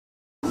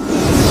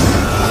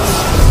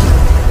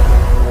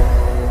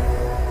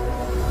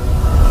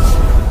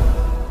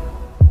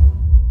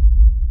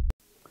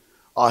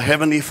Our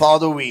Heavenly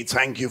Father, we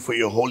thank you for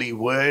your holy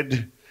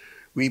word.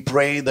 We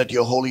pray that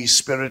your Holy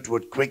Spirit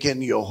would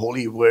quicken your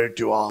holy word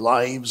to our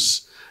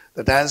lives,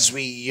 that as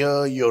we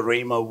hear your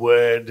Rhema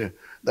word,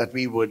 that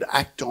we would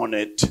act on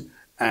it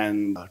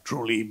and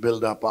truly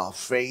build up our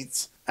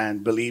faith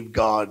and believe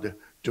God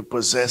to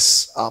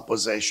possess our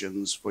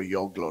possessions for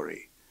your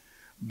glory.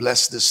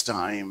 Bless this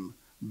time.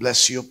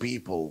 Bless your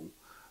people,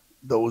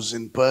 those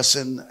in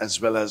person as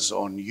well as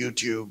on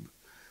YouTube,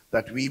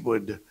 that we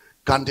would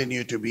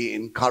continue to be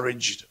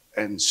encouraged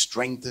and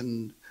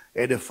strengthened,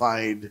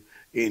 edified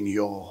in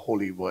your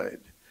holy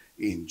word.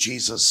 In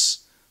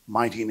Jesus'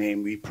 mighty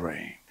name we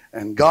pray.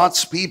 And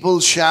God's people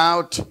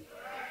shout,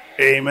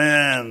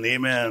 Amen,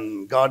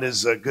 amen. God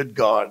is a good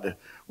God.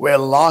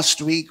 Well,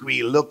 last week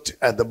we looked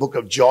at the book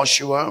of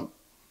Joshua,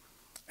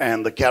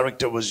 and the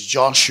character was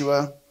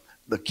Joshua.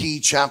 The key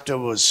chapter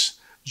was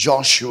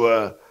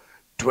Joshua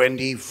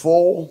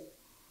 24,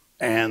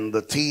 and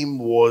the theme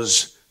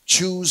was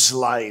choose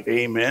life.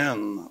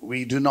 Amen.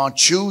 We do not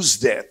choose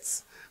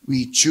death.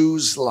 We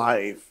choose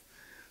life.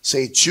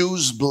 Say,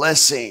 choose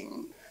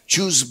blessing.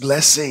 Choose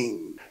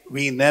blessing.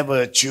 We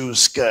never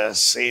choose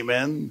curse.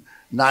 Amen.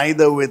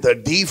 Neither with a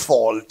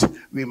default,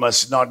 we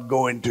must not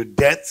go into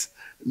death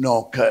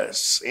nor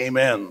curse.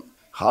 Amen.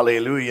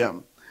 Hallelujah.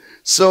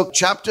 So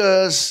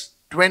chapters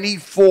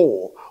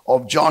 24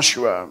 of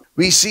Joshua,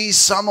 we see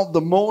some of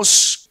the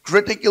most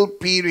critical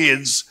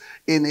periods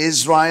in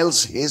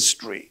Israel's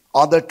history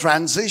are the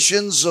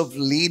transitions of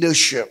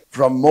leadership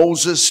from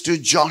Moses to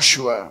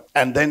Joshua.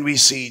 And then we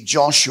see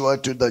Joshua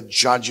to the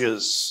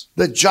judges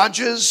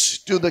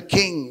to the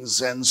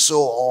kings, and so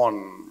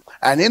on.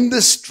 And in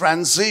this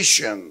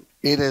transition,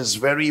 it is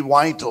very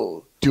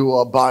vital to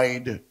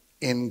abide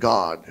in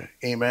God.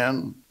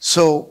 Amen.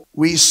 So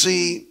we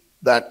see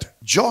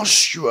that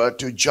Joshua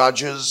to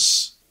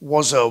judges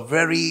was a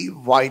very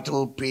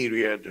vital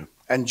period.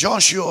 And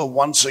Joshua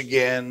once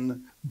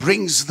again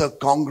brings the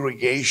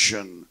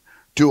congregation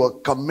to a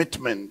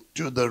commitment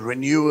to the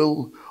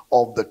renewal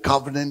of the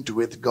covenant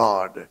with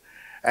God.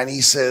 And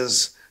he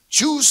says,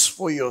 choose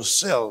for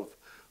yourself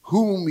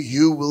whom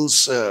you will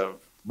serve.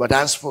 But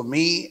as for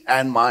me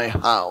and my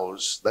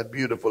house, that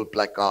beautiful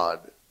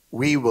placard,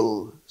 we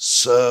will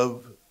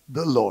serve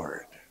the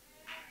Lord.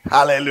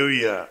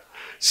 Hallelujah.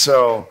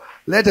 So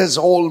let us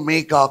all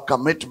make our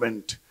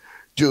commitment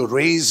to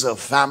raise a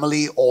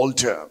family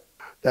altar,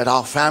 that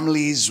our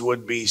families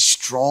would be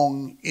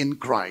strong in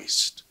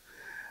Christ,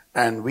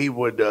 and we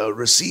would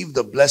receive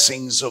the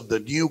blessings of the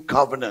new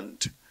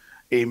covenant.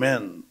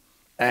 Amen.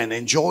 And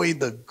enjoy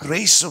the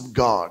grace of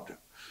God,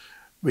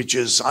 which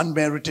is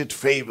unmerited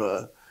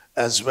favor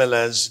as well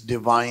as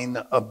divine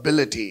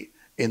ability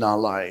in our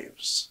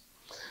lives.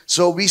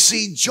 So we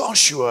see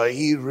Joshua,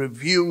 he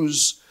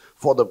reviews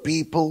for the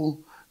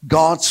people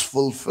God's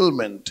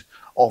fulfillment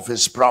of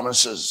his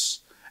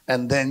promises,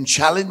 and then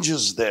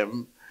challenges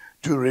them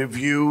to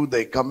review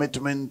their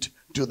commitment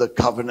to the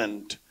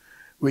covenant,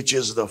 which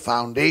is the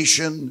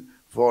foundation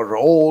for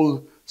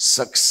all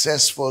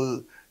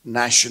successful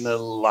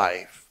national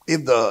life.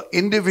 If the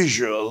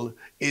individual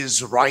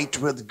is right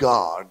with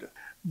God,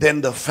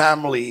 then the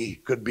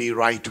family could be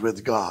right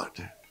with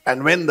God.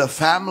 And when the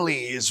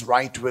family is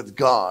right with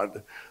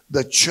God,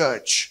 the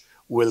church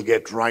will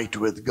get right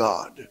with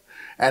God.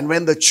 And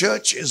when the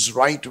church is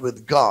right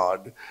with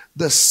God,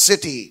 the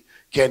city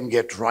can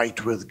get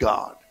right with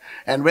God.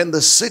 And when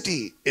the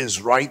city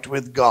is right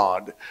with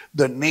God,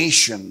 the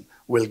nation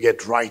will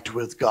get right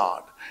with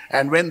God.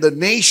 And when the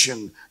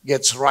nation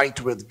gets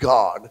right with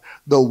God,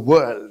 the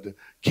world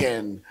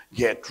can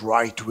get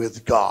right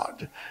with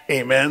God.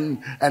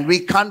 Amen. And we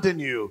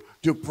continue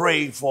to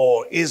pray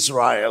for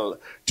Israel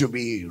to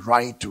be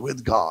right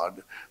with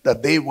God,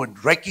 that they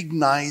would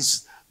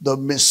recognize the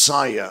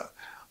Messiah,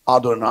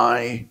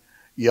 Adonai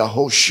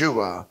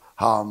Yahushua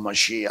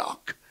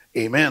HaMashiach.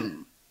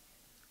 Amen.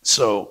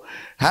 So,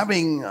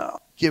 having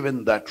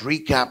given that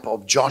recap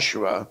of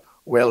Joshua,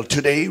 well,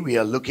 today we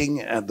are looking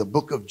at the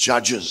book of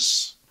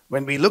Judges.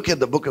 When we look at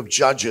the book of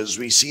Judges,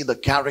 we see the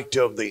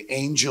character of the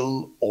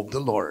angel of the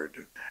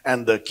Lord.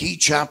 And the key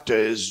chapter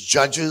is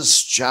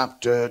Judges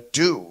chapter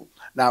 2.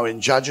 Now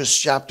in Judges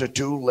chapter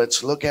 2,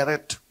 let's look at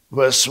it.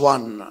 Verse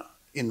 1.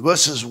 In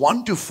verses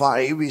 1 to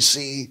 5, we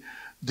see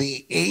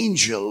the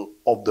angel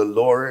of the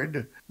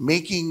Lord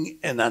making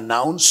an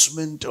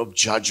announcement of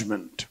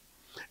judgment.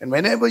 And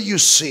whenever you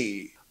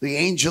see the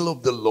angel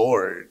of the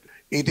Lord,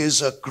 it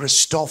is a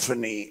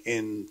Christophany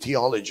in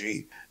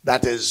theology.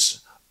 That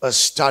is a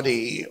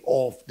study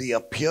of the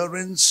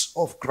appearance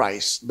of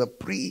Christ, the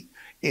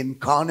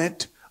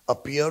pre-incarnate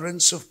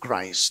appearance of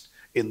Christ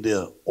in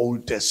the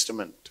Old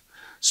Testament.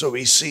 So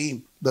we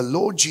see the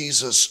Lord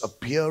Jesus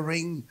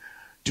appearing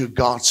to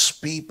God's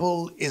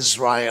people,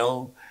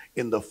 Israel,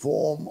 in the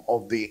form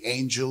of the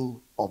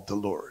angel of the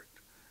Lord.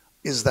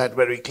 Is that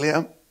very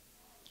clear?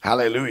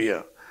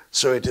 Hallelujah.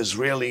 So it is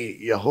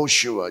really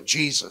Yahushua,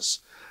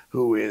 Jesus,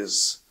 who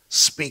is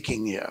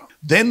speaking here.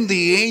 Then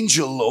the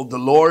angel of the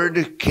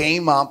Lord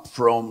came up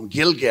from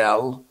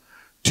Gilgal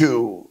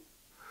to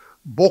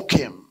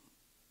Bochim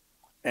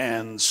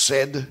and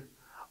said,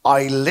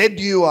 I led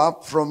you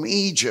up from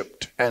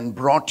Egypt and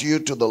brought you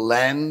to the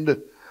land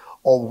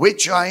of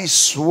which I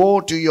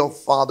swore to your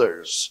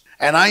fathers.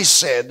 And I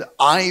said,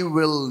 I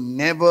will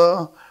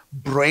never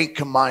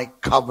break my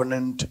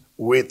covenant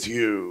with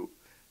you.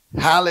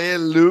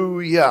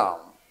 Hallelujah.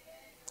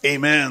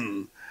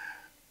 Amen.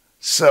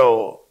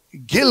 So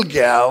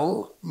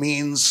Gilgal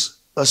means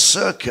a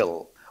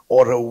circle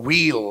or a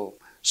wheel.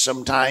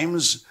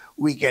 Sometimes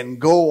we can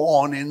go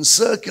on in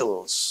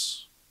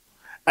circles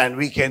and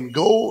we can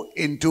go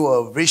into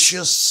a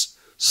vicious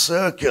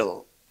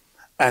circle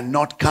and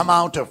not come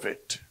out of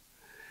it.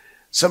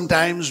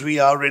 Sometimes we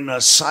are in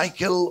a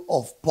cycle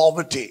of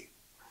poverty.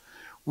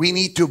 We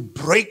need to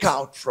break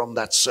out from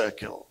that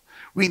circle.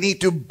 We need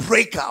to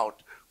break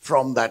out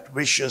from that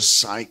vicious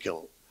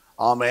cycle.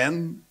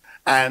 Amen.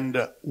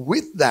 And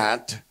with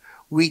that,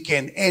 we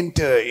can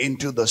enter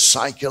into the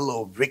cycle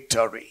of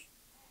victory,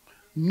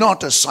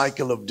 not a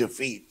cycle of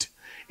defeat,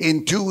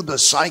 into the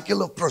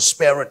cycle of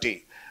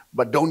prosperity.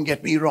 But don't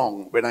get me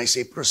wrong. When I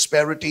say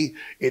prosperity,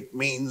 it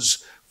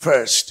means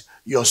first,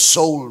 your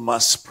soul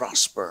must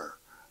prosper.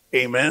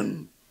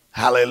 Amen.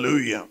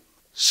 Hallelujah.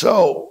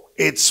 So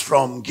it's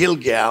from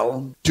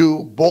Gilgal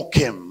to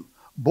Bochim.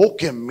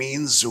 Bochim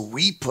means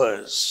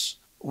weepers.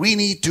 We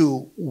need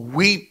to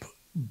weep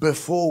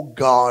before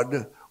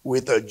God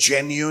with a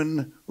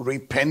genuine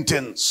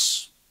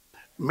repentance.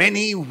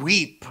 Many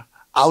weep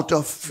out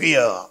of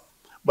fear,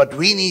 but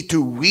we need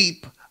to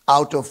weep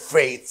out of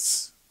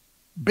faith.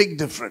 Big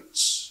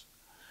difference.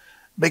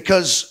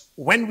 Because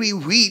when we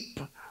weep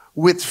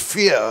with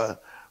fear,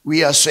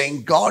 we are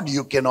saying, God,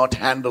 you cannot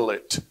handle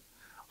it.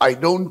 I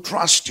don't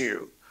trust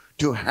you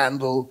to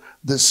handle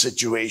this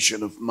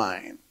situation of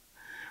mine.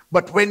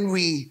 But when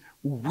we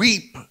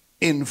weep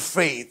in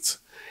faith,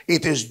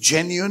 it is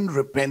genuine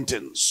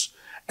repentance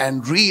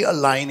and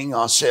realigning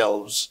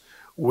ourselves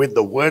with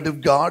the Word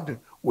of God,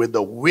 with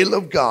the will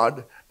of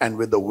God, and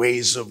with the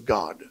ways of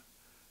God.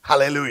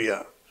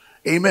 Hallelujah.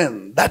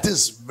 Amen. That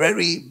is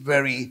very,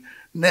 very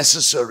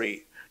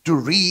necessary to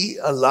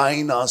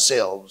realign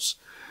ourselves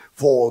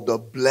for the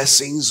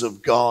blessings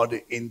of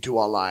God into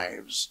our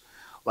lives.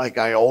 Like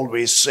I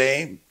always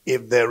say,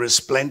 if there is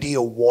plenty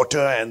of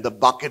water and the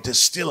bucket is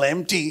still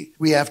empty,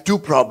 we have two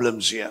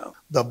problems here.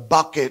 The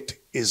bucket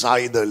is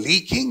either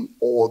leaking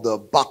or the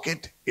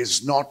bucket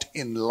is not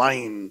in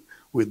line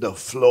with the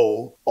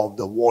flow of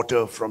the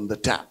water from the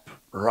tap,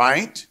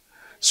 right?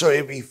 So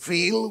if we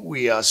feel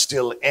we are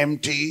still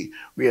empty,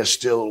 we are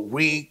still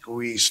weak,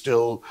 we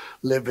still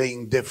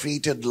living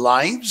defeated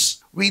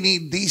lives, we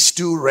need these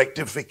two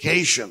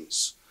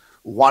rectifications.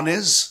 One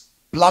is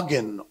plug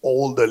in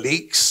all the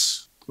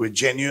leaks with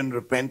genuine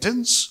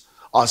repentance,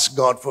 ask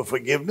God for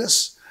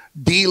forgiveness,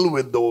 deal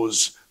with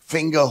those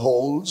finger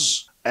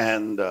holes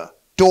and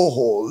toe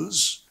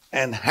holes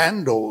and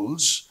hand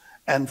holes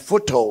and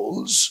foot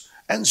holes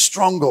and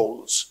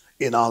strongholds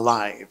in our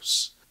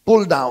lives.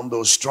 Pull down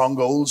those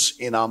strongholds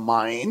in our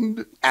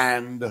mind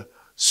and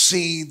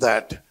see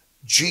that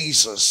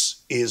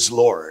Jesus is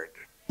Lord.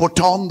 Put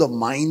on the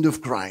mind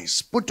of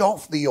Christ. Put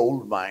off the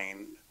old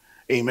mind.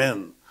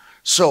 Amen.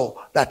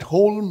 So that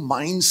whole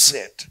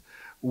mindset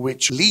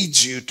which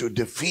leads you to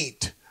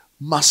defeat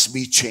must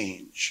be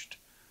changed.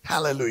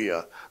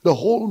 Hallelujah. The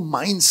whole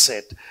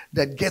mindset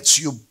that gets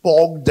you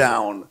bogged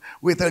down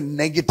with a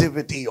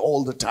negativity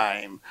all the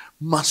time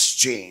must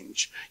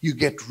change. You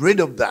get rid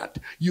of that.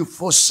 You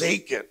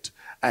forsake it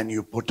and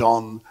you put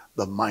on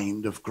the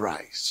mind of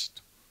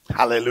Christ.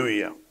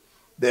 Hallelujah.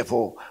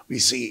 Therefore, we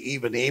see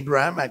even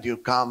Abraham had to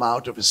come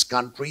out of his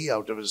country,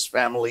 out of his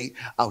family,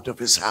 out of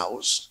his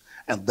house.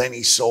 And then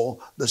he saw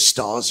the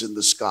stars in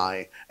the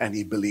sky and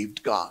he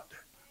believed God.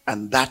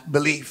 And that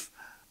belief,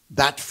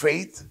 that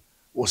faith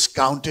was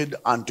counted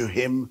unto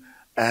him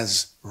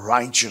as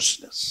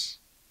righteousness.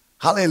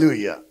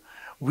 Hallelujah.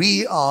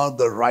 We are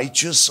the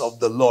righteous of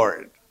the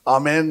Lord.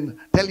 Amen.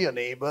 Tell your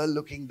neighbor,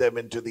 looking them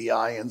into the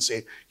eye, and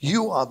say,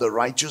 you are the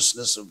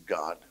righteousness of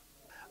God.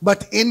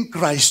 But in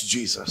Christ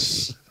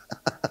Jesus,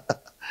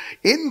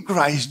 in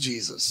Christ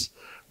Jesus,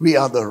 we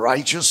are the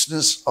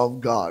righteousness of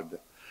God.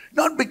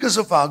 Not because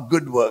of our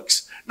good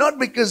works, not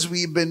because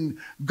we've been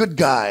good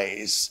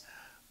guys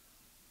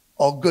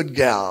or good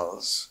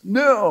gals.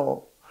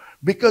 No,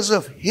 because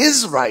of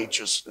his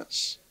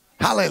righteousness.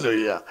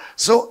 Hallelujah.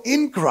 So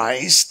in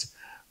Christ,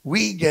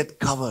 we get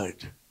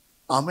covered.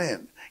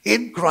 Amen.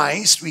 In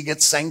Christ, we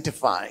get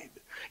sanctified.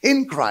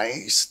 In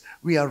Christ,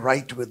 we are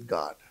right with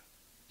God.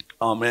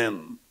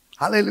 Amen.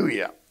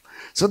 Hallelujah.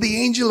 So the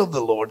angel of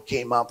the Lord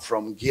came up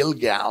from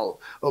Gilgal,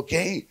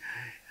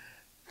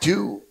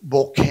 to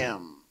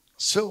Bochim.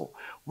 So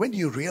when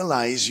you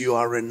realize you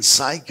are in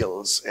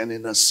cycles and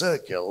in a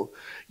circle,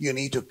 you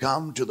need to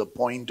come to the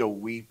point of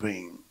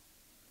weeping.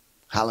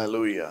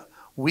 Hallelujah.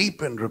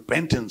 Weep in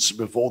repentance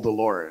before the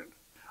Lord.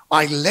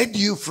 I led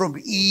you from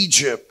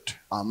Egypt.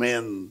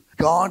 Amen.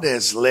 God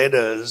has led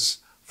us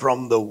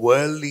from the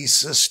worldly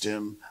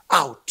system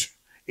out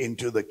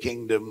into the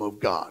kingdom of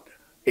God.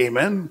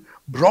 Amen.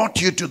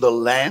 Brought you to the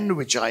land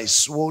which I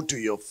swore to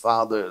your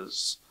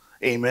fathers.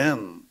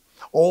 Amen.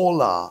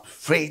 All our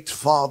faith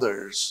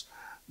fathers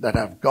that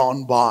have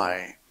gone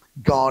by,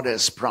 God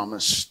has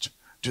promised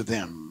to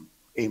them.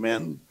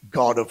 Amen.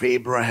 God of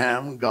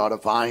Abraham, God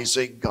of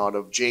Isaac, God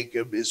of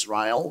Jacob,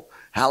 Israel.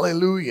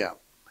 Hallelujah.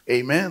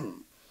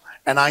 Amen.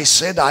 And I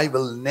said, I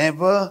will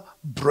never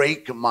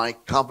break my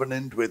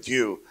covenant with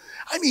you.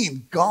 I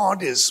mean,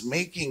 God is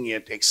making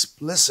it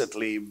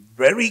explicitly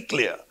very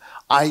clear.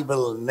 I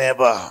will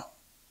never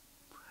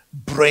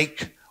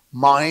break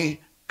my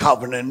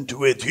covenant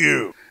with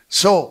you.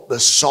 So the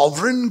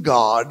sovereign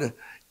God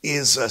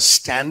is a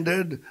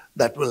standard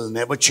that will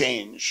never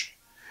change.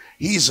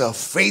 He's a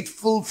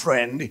faithful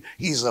friend.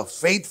 He's a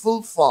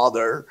faithful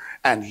father,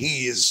 and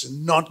he is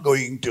not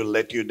going to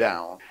let you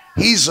down.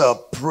 He's a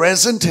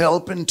present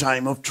help in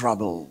time of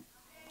trouble.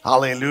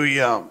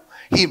 Hallelujah.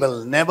 He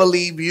will never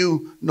leave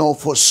you nor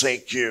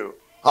forsake you.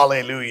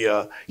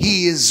 Hallelujah.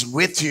 He is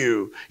with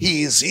you.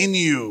 He is in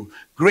you.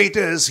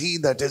 Greater is he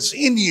that is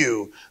in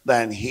you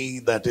than he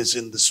that is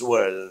in this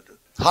world.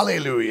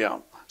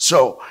 Hallelujah.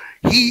 So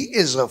he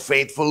is a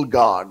faithful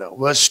God.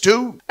 Verse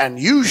 2, and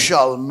you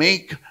shall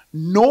make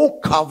no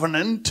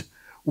covenant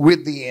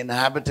with the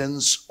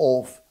inhabitants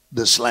of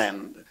this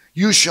land.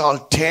 You shall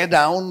tear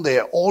down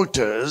their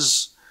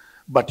altars,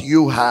 but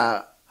you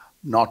have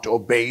not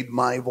obeyed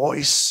my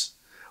voice.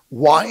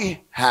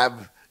 Why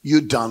have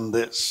you done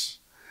this?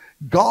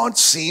 God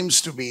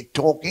seems to be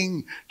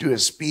talking to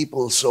his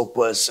people so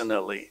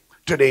personally.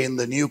 Today in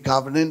the new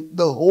covenant,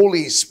 the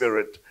Holy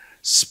Spirit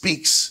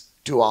speaks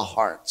to our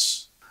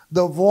hearts.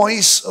 The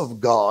voice of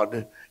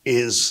God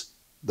is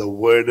the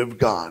Word of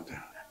God.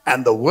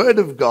 And the Word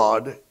of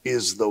God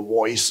is the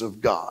voice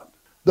of God.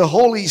 The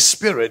Holy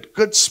Spirit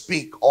could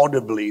speak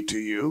audibly to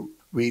you.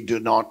 We do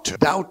not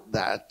doubt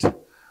that.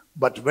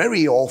 But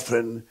very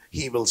often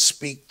he will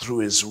speak through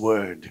his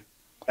Word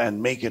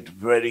and make it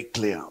very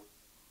clear.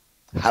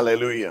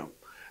 Hallelujah.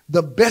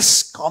 The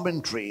best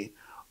commentary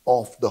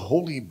of the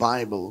Holy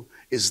Bible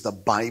is the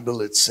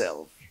Bible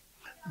itself,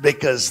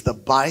 because the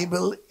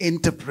Bible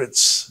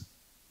interprets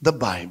the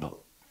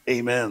Bible.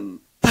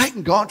 Amen.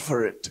 Thank God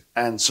for it.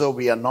 And so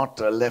we are not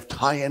left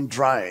high and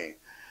dry,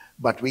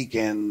 but we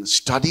can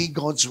study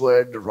God's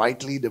word,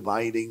 rightly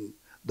dividing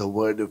the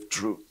word of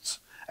truth,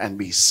 and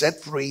be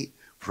set free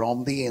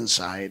from the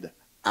inside,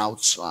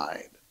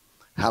 outside.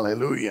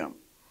 Hallelujah.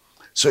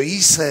 So he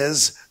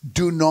says,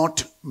 do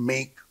not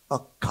make a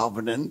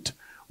covenant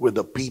with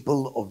the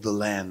people of the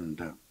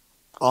land.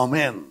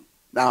 Amen.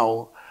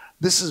 Now,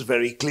 this is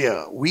very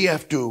clear. We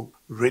have to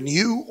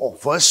renew or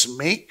first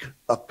make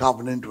a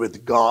covenant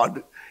with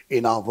God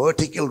in our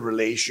vertical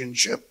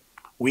relationship.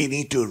 We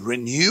need to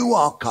renew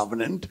our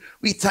covenant.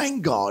 We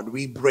thank God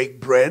we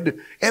break bread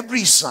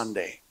every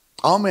Sunday.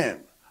 Amen.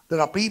 There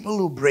are people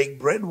who break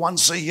bread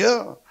once a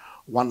year,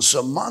 once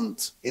a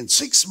month, in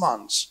 6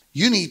 months.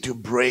 You need to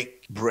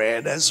break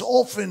bread as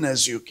often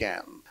as you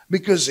can,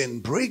 because in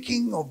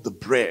breaking of the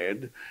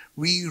bread,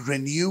 we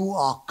renew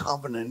our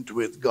covenant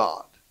with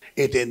God.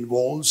 It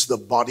involves the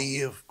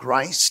body of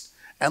Christ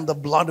and the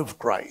blood of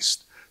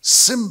Christ,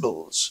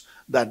 symbols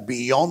that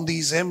beyond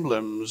these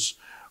emblems,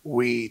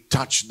 we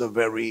touch the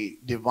very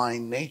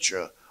divine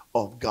nature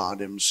of God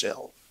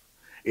himself.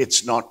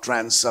 It's not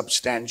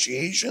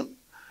transubstantiation,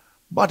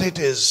 but it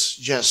is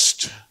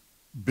just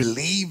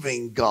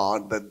believing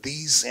God that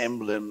these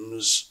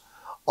emblems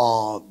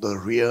are the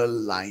real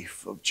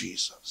life of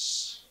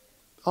Jesus.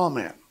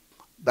 Amen.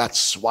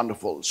 That's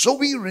wonderful. So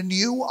we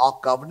renew our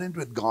covenant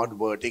with God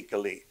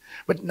vertically.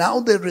 But now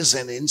there is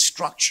an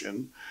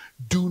instruction: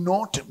 do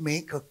not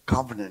make a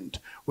covenant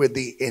with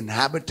the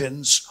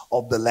inhabitants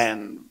of the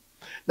land.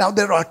 Now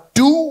there are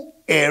two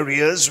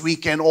areas we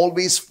can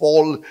always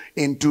fall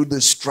into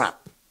this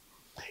trap.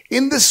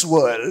 In this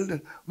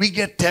world, we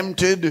get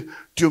tempted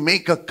to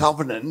make a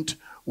covenant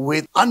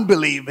with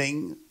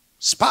unbelieving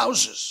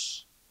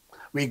spouses.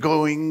 We're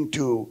going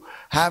to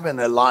have an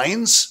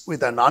alliance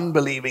with an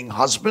unbelieving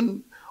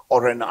husband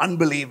or an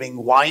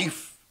unbelieving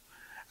wife,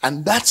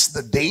 and that's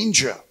the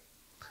danger.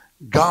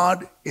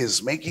 God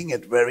is making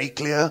it very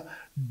clear,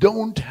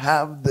 don't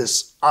have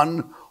this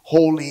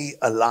unholy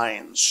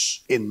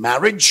alliance in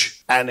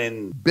marriage and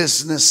in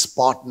business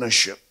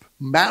partnership.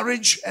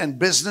 Marriage and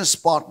business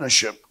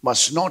partnership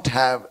must not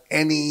have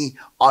any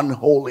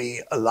unholy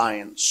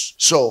alliance.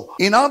 So,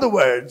 in other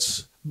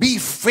words, be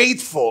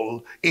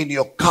faithful in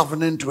your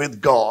covenant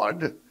with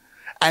God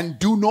and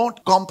do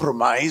not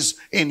compromise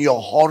in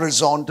your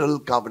horizontal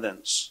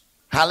covenants.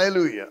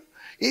 Hallelujah.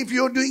 If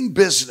you're doing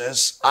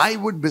business, I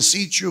would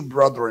beseech you,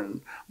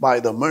 brethren, by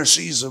the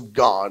mercies of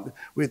God,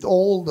 with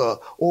all the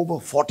over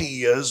 40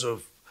 years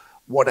of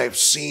what I've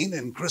seen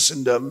in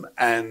Christendom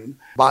and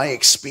by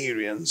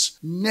experience,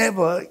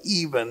 never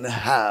even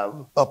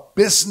have a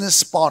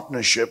business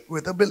partnership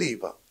with a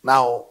believer.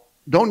 Now,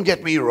 don't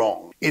get me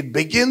wrong. It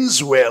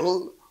begins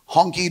well,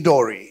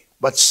 honky-dory,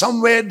 but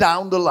somewhere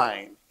down the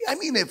line, I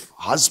mean, if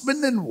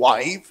husband and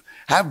wife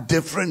have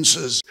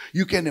differences,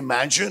 you can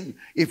imagine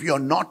if you're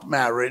not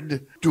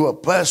married to a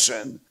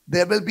person,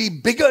 there will be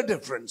bigger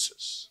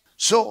differences.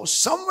 So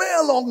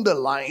somewhere along the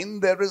line,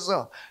 there is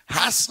a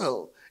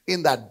hassle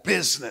in that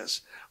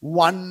business.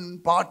 One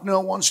partner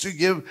wants to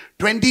give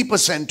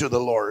 20% to the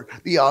Lord.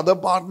 The other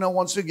partner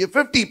wants to give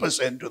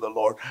 50% to the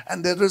Lord.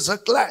 And there is a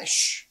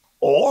clash.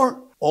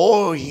 Or,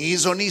 oh,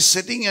 he's only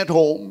sitting at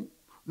home,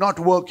 not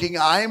working.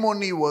 I'm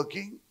only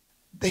working.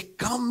 There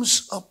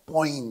comes a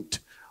point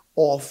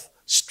of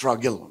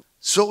struggle.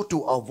 So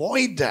to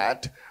avoid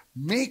that,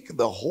 make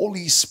the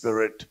Holy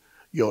Spirit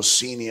your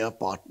senior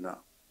partner.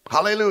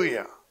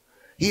 Hallelujah.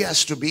 He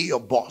has to be your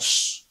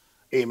boss.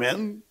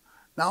 Amen.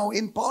 Now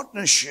in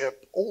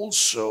partnership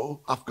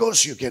also, of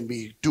course you can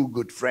be two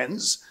good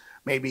friends.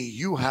 Maybe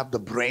you have the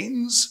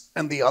brains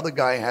and the other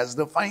guy has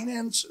the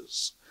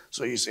finances.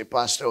 So you say,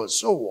 Pastor,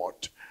 so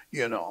what?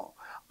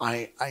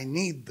 I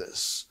need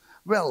this.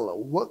 Well,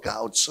 work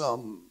out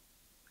some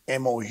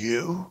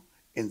MOU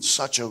in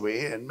such a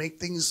way and make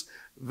things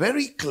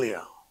very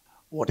clear.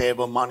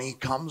 Whatever money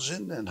comes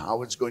in and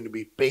how it's going to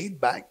be paid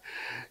back.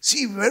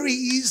 See, very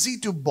easy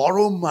to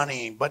borrow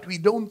money, but we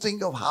don't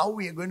think of how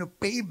we are going to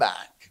pay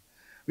back.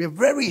 We are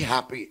very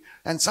happy.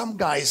 And some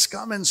guys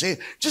come and say,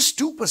 just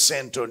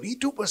 2%, only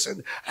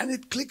 2%. And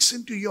it clicks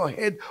into your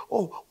head,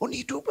 oh,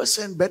 only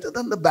 2%, better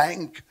than the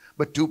bank.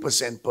 But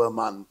 2% per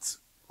month,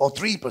 or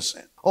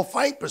 3%, or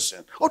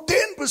 5%, or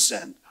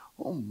 10%.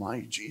 Oh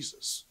my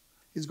Jesus.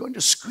 He's going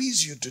to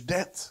squeeze you to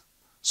death.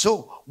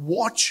 So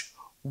watch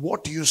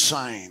what you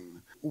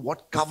sign,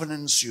 what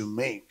covenants you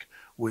make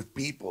with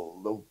people.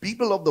 The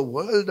people of the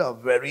world are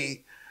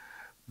very,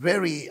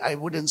 very, I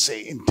wouldn't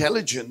say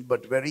intelligent,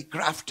 but very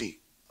crafty.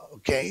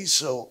 Okay,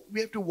 so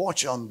we have to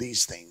watch on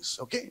these things.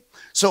 Okay,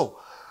 so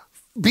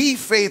be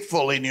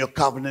faithful in your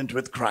covenant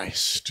with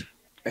Christ.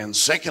 And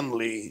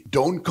secondly,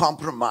 don't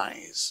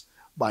compromise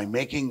by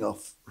making a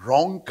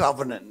wrong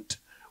covenant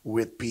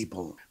with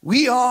people.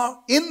 We are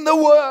in the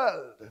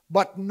world,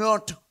 but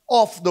not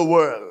of the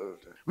world.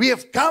 We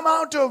have come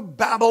out of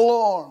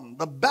Babylon,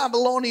 the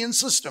Babylonian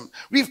system.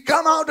 We've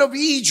come out of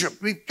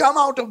Egypt. We've come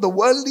out of the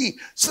worldly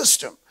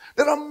system.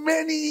 There are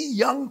many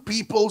young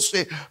people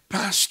say,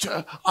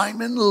 Pastor,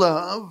 I'm in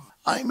love.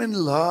 I'm in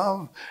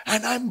love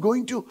and I'm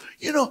going to,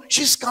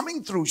 she's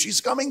coming through.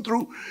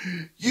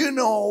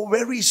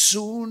 Very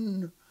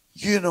soon,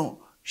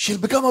 she'll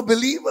become a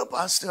believer,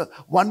 Pastor.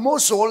 One more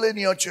soul in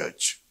your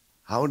church.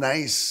 How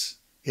nice.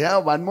 Yeah,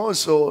 one more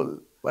soul.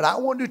 But I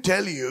want to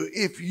tell you,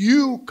 if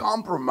you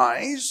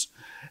compromise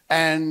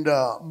and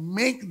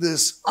make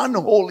this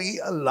unholy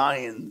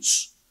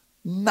alliance,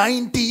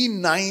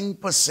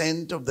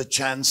 99% of the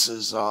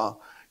chances are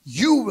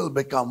you will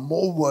become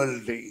more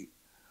worldly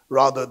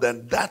rather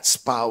than that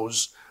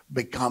spouse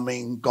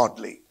becoming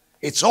godly.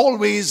 It's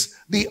always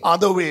the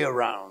other way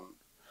around.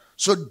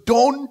 So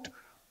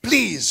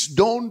please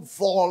don't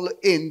fall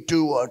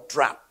into a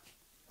trap.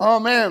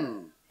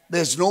 Amen.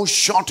 There's no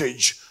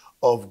shortage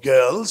of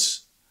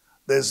girls.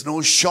 There's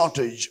no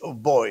shortage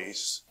of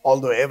boys.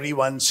 Although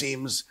everyone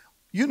seems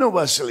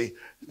universally,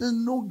 there's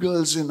no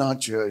girls in our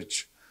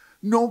church.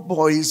 No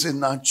boys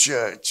in our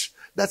church.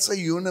 That's a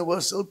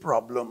universal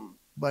problem.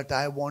 But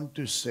I want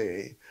to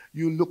say,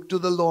 you look to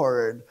the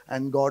Lord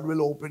and God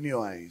will open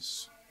your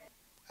eyes.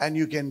 And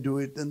you can do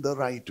it in the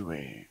right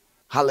way.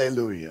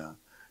 Hallelujah.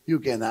 You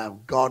can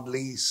have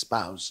godly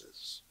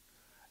spouses.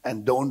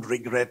 And don't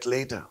regret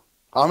later.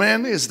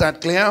 Amen. Is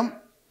that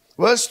clear?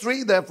 Verse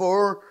 3,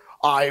 therefore,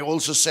 I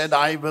also said,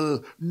 I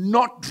will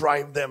not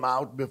drive them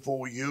out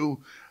before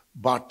you,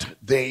 but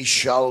they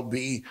shall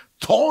be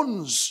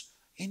thorns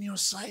in your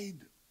side.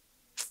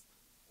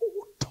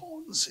 Oh,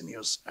 thorns in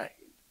your side.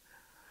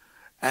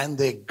 And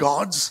their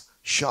gods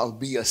shall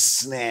be a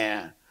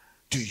snare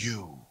to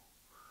you.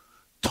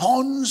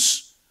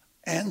 Thorns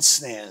and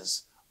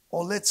snares.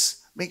 Or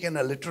let's make an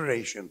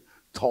alliteration.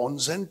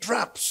 Thorns and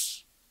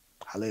traps.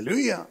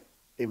 Hallelujah.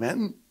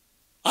 Amen.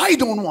 I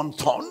don't want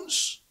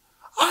thorns.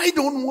 I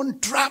don't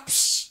want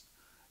traps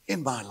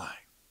in my life.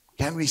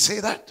 Can we say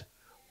that?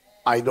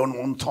 I don't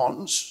want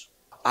thorns.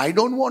 I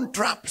don't want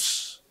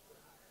traps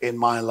in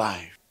my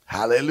life.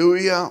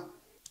 Hallelujah.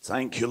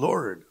 Thank you,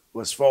 Lord.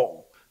 Verse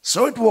 4.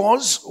 So it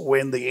was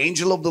when the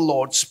angel of the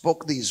Lord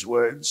spoke these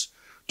words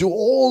to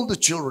all the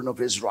children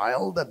of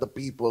Israel that the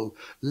people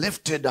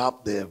lifted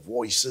up their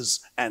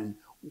voices and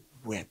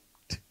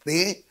wept.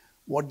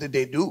 What did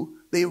they do?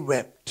 They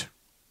wept.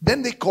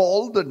 Then they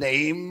called the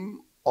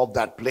name of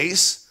that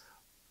place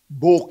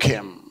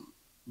Bochim,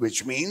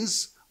 which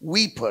means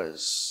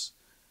weepers.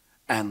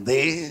 And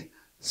they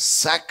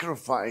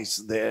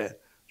sacrificed there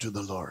to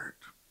the Lord.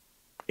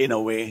 In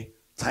a way,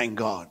 thank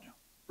God,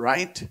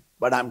 right?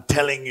 But I'm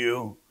telling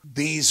you,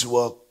 these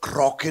were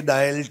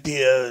crocodile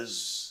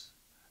tears.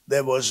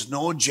 There was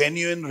no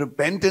genuine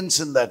repentance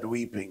in that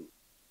weeping.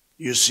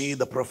 You see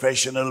the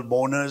professional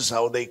mourners,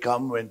 how they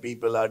come when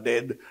people are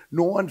dead.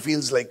 No one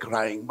feels like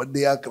crying, but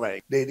they are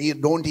crying. They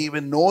don't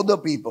even know the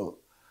people.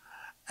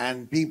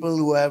 And people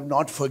who have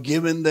not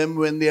forgiven them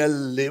when they are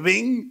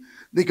living,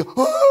 they go,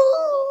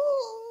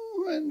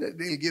 oh, and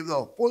they'll give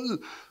the full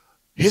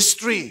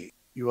history.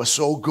 You are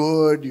so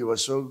good,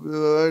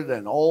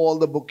 and all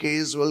the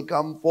bouquets will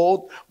come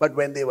forth. But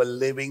when they were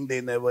living,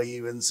 they never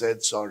even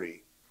said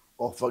sorry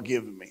or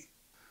forgive me.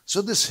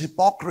 So this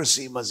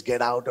hypocrisy must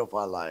get out of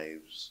our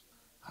lives.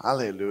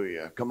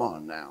 Hallelujah. Come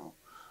on now.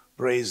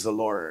 Praise the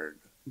Lord.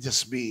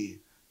 Just be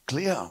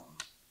clear.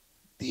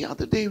 The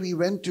other day we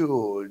went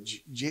to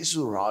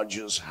Jesu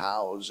Raj's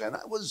house, and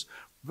I was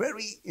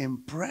very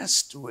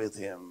impressed with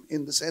him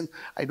in the sense,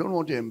 I don't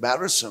want to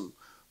embarrass him,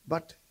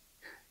 but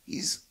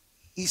he's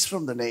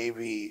from the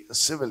Navy, a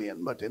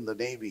civilian, but in the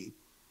Navy.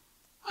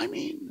 I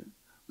mean,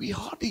 we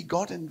hardly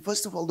got in.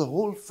 First of all, the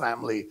whole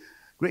family,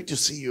 great to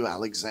see you,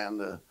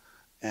 Alexander,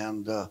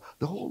 and the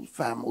whole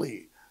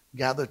family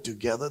gathered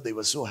together. They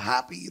were so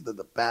happy that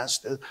the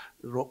pastor,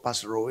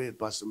 Pastor Rohit,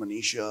 Pastor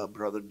Manisha,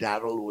 Brother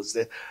Darrell was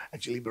there.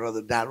 Actually,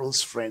 Brother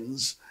Darrell's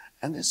friends.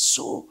 And it's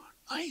so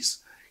nice.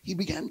 He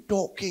began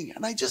talking,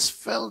 and I just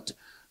felt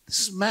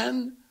this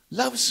man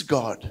loves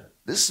God.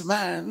 This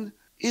man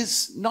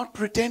is not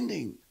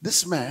pretending.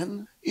 This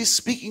man is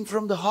speaking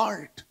from the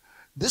heart.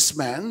 This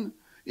man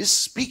is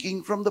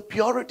speaking from the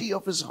purity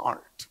of his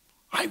heart.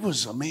 I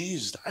was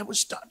amazed. I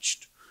was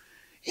touched.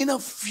 In a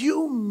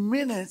few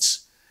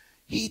minutes,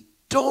 he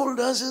told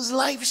us his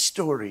life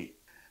story.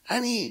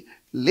 And he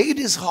laid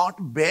his heart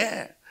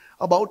bare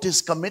about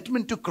his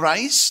commitment to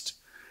Christ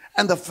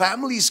and the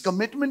family's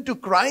commitment to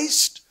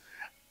Christ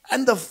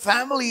and the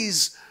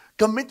family's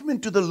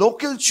commitment to the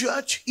local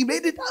church. He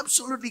made it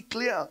absolutely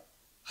clear.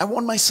 I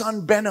want my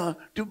son Benner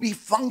to be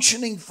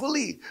functioning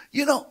fully.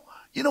 You know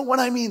what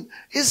I mean?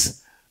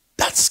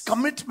 That's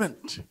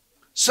commitment.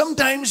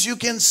 Sometimes you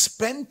can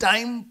spend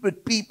time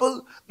with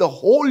people the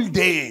whole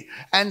day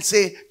and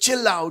say,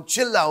 chill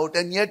out,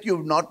 and yet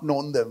you've not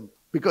known them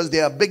because they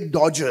are big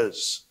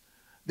dodgers.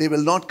 They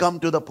will not come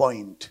to the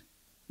point.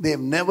 They have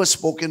never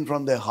spoken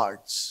from their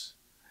hearts.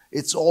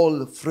 It's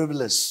all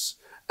frivolous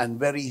and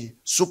very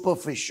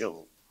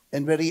superficial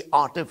and very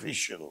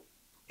artificial.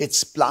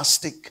 It's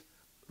plastic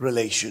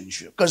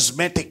relationship,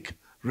 cosmetic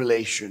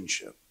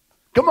relationship.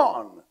 Come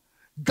on.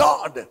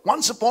 God,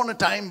 once upon a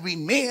time, we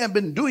may have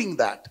been doing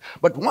that.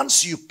 But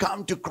once you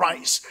come to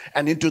Christ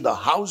and into the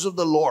house of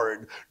the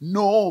Lord,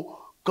 no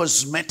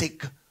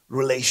cosmetic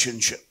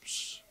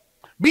relationships.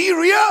 Be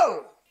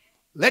real.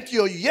 Let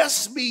your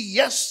yes be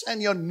yes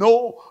and your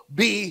no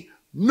be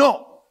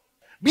no.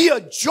 Be a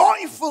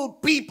joyful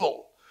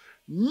people,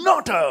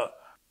 not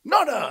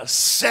a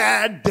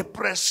sad,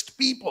 depressed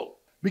people,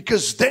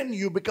 because then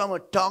you become a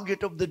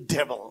target of the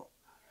devil.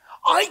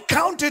 I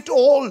count it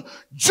all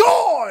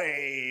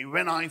joy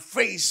when I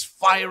face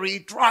fiery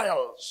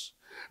trials,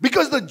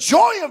 because the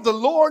joy of the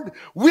Lord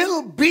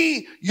will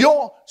be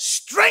your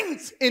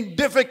strength in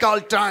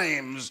difficult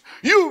times.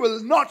 You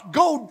will not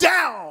go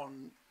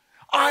down.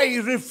 I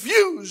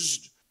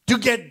refused to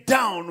get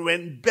down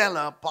when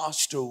Bella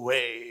passed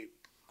away.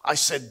 I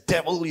said,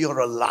 devil, you're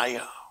a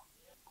liar.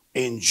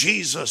 In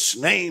Jesus'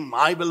 name,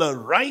 I will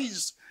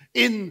arise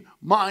in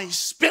my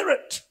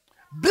spirit.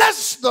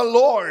 Bless the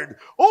Lord,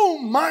 O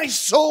my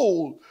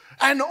soul,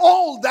 and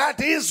all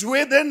that is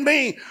within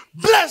me.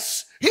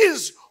 Bless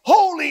his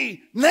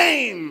holy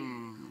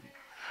name.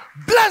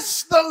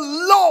 Bless the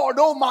Lord,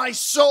 O my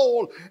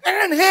soul,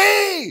 and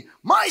hey,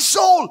 my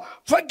soul,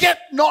 forget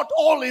not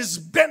all his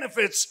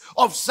benefits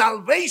of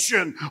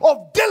salvation,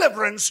 of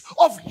deliverance,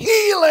 of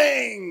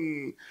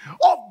healing,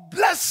 of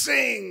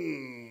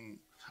blessing,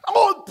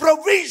 all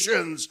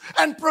provisions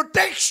and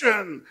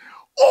protection,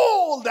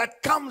 all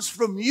that comes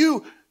from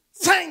you.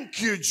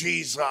 Thank you,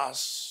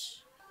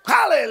 Jesus.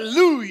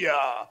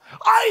 Hallelujah.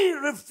 I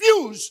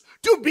refuse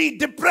to be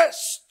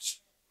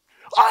depressed.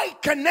 I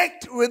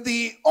connect with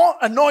the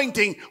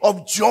anointing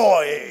of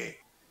joy.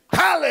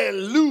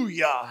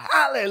 Hallelujah.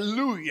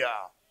 Hallelujah.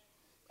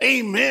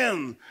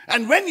 Amen.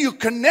 And when you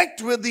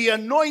connect with the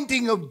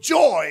anointing of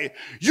joy,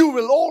 you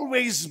will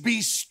always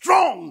be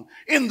strong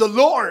in the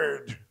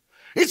Lord.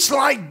 It's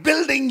like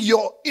building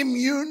your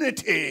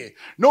immunity.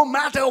 No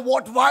matter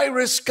what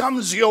virus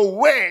comes your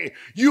way,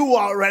 you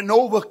are an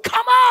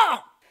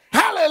overcomer.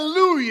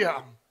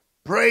 Hallelujah.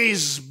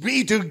 Praise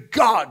be to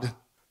God.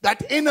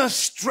 That inner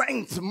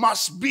strength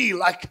must be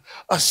like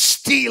a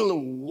steel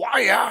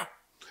wire.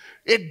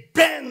 It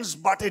bends,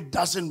 but it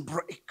doesn't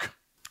break.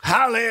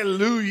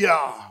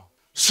 Hallelujah.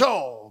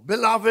 So,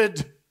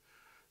 beloved,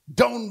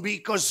 don't be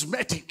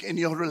cosmetic in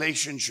your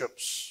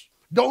relationships.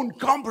 Don't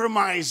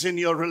compromise in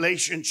your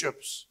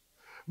relationships.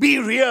 Be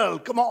real.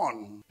 Come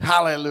on.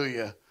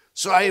 Hallelujah.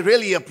 So I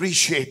really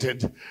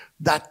appreciated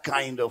that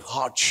kind of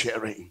heart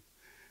sharing.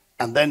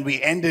 And then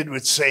we ended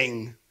with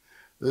saying,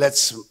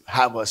 let's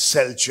have a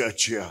cell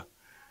church here.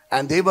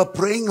 And they were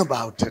praying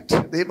about it.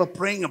 They were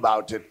praying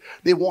about it.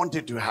 They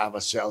wanted to have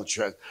a cell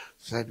church.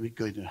 Said, we're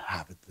going to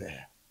have it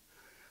there.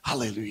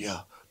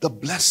 Hallelujah. The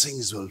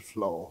blessings will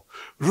flow.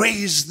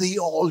 Raise the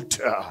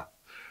altar.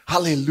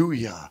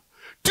 Hallelujah.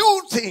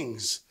 Two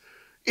things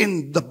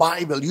in the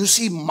Bible. You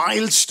see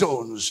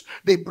milestones.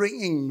 They're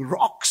bringing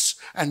rocks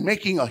and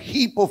making a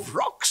heap of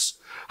rocks.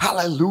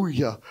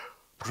 Hallelujah.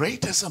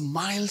 Great as a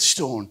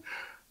milestone.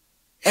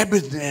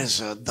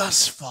 Ebenezer,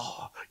 thus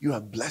far, you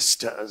have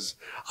blessed us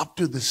up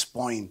to this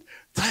point.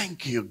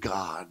 Thank you,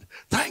 God.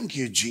 Thank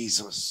you,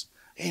 Jesus.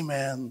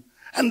 Amen.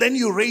 And then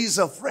you raise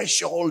a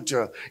fresh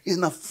altar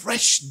in a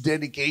fresh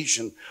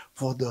dedication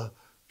for the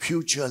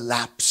future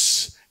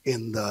lapse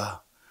in the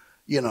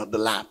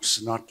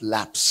lapse, not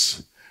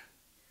lapse,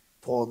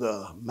 for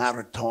the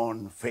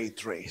marathon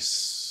faith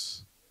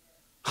race.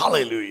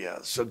 Hallelujah.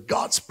 So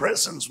God's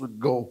presence would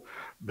go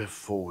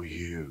before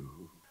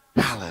you.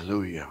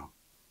 Hallelujah.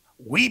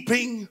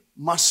 Weeping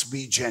must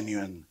be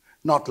genuine,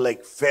 not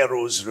like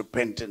Pharaoh's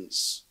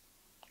repentance.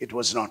 It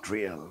was not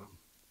real.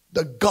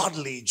 The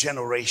godly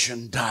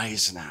generation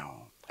dies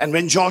now. And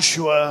when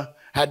Joshua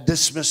had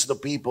dismissed the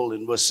people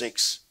in verse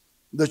 6,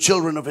 the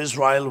children of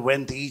Israel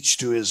went each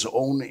to his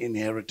own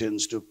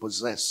inheritance to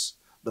possess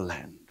the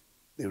land.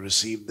 They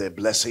received their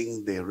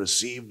blessing. They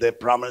received their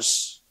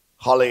promise.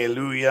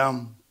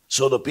 Hallelujah.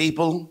 So the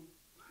people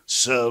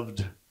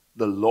served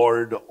the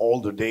Lord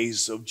all the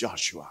days of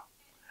Joshua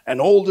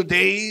and all the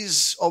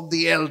days of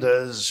the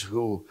elders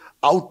who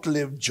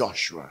outlived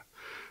Joshua.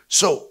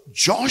 So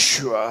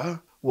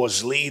Joshua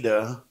was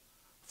leader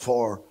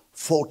for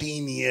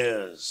 14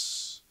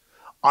 years.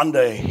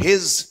 Under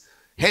his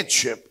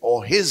headship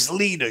or his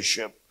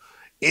leadership,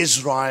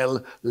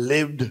 Israel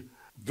lived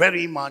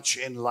very much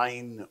in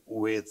line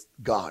with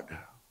God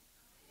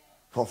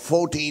for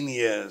 14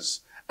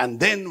 years. And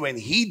then when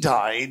he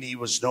died, he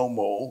was no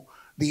more.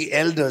 The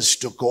elders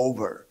took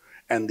over,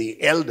 and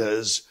the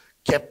elders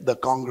kept the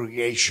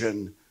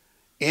congregation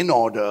in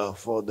order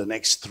for the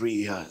next 3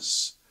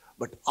 years.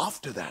 But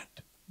after that,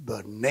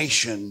 the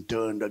nation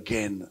turned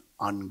again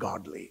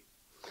ungodly.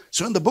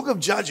 So in the book of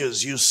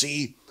Judges, you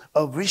see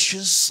a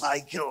vicious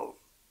cycle.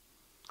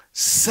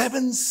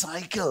 7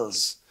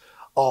 cycles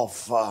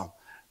of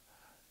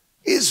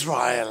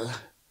Israel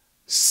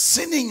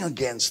sinning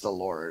against the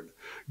Lord,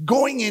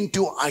 going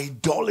into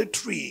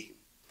idolatry.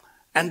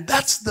 And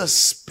that's the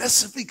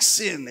specific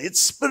sin.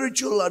 It's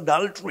spiritual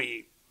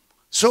adultery.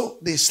 So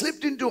they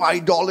slipped into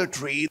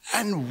idolatry,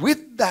 and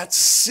with that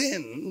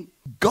sin,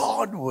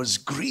 God was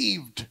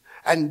grieved,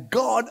 and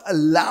God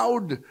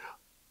allowed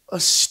a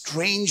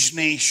strange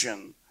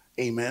nation,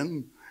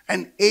 amen,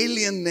 an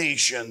alien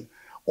nation,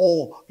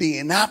 or the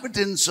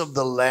inhabitants of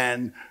the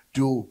land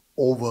to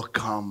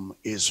overcome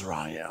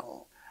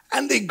Israel.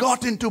 And they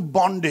got into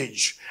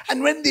bondage.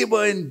 And when they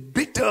were in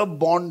bitter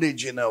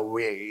bondage in a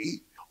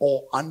way,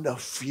 or under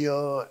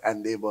fear,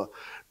 and they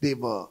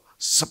were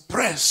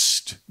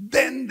suppressed,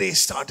 then they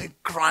started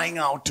crying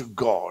out to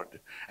God.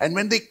 And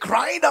when they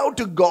cried out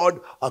to God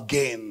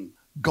again,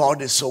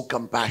 God is so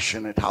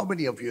compassionate. How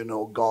many of you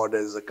know God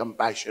is a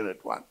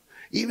compassionate one?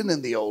 Even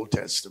in the Old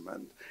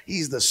Testament,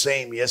 he's the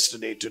same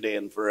yesterday, today,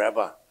 and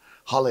forever.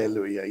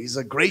 Hallelujah. He's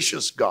a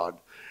gracious God.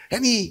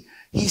 And he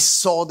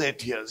saw their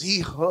tears. He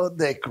heard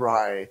their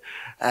cry.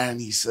 And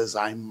he says,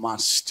 I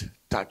must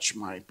touch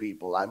my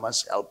people. I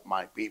must help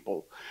my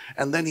people.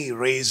 And then he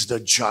raised a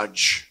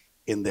judge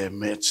in their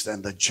midst.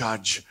 And the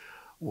judge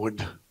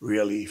would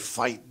really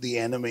fight the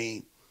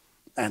enemy.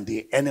 And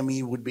the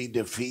enemy would be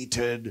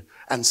defeated.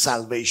 And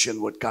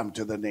salvation would come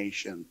to the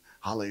nation.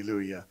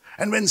 Hallelujah.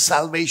 And when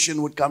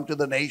salvation would come to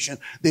the nation,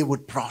 they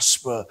would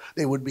prosper.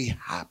 They would be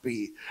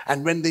happy.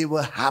 And when they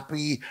were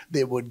happy,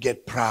 they would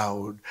get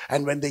proud.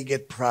 And when they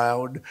get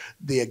proud,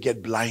 they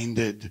get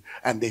blinded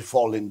and they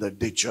fall in the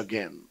ditch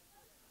again.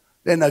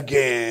 Then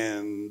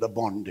again, the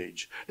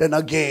bondage. Then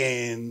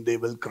again, they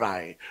will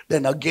cry.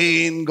 Then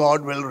again,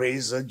 God will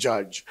raise a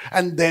judge.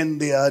 And then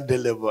they are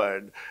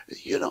delivered.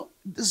 You know,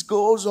 this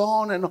goes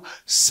on and on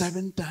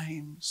 7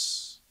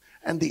 times.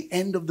 And the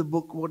end of the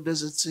book, what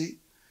does it say?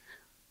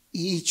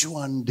 Each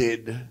one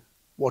did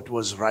what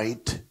was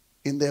right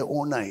in their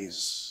own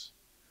eyes.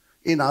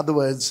 In other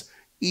words,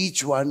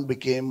 each one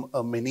became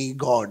a mini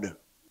god.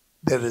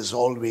 There is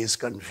always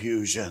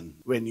confusion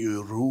when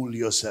you rule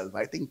yourself.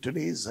 I think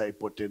today's I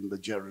put in the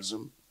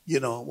Jerusalem.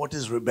 You know, what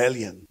is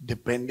rebellion?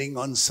 Depending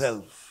on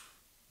self.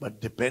 But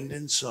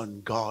dependence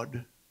on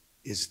God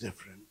is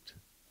different.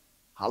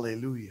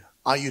 Hallelujah.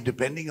 Are you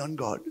depending on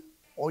God?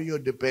 Or you're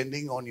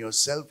depending on your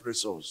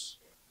self-resource?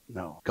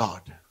 No,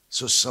 God.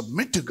 So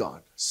submit to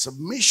God.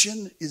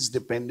 Submission is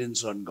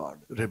dependence on God.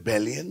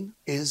 Rebellion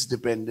is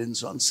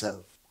dependence on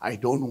self. I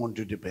don't want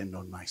to depend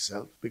on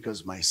myself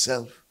because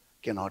myself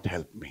cannot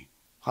help me.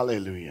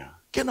 Hallelujah.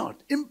 Cannot.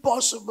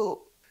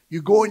 Impossible.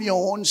 You go in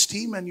your own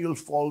steam and you'll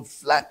fall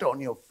flat on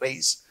your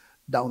face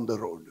down the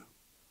road.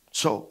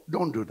 So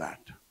don't do that.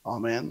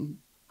 Amen.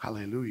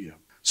 Hallelujah.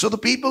 So the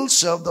people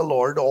served the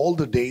Lord all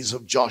the days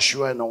of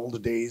Joshua and all the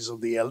days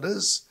of the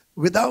elders,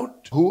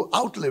 who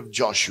outlived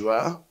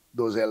Joshua,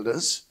 those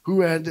elders,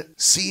 who had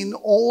seen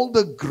all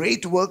the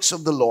great works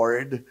of the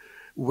Lord,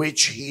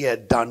 which he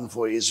had done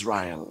for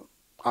Israel.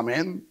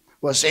 Amen.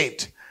 Verse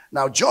 8.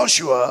 Now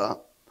Joshua,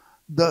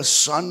 the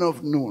son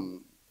of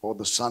Nun, or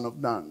the son of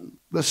Nun,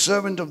 the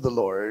servant of the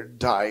Lord,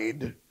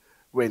 died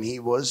when he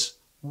was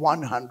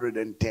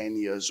 110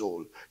 years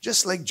old.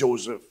 Just like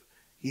Joseph,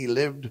 he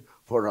lived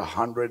for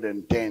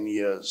 110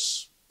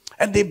 years.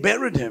 And they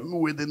buried him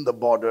within the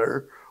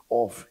border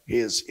of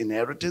his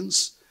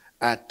inheritance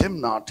at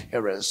Timnath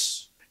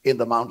Heres in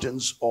the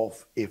mountains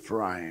of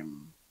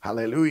Ephraim.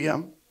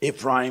 Hallelujah.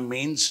 Ephraim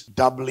means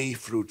doubly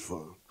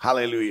fruitful.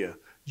 Hallelujah.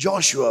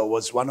 Joshua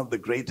was one of the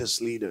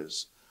greatest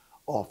leaders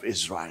of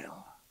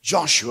Israel.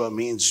 Joshua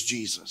means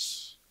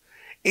Jesus.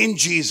 In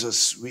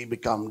Jesus, we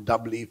become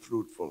doubly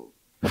fruitful.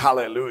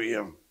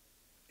 Hallelujah.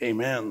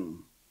 Amen.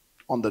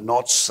 On the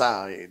north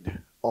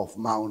side of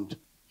Mount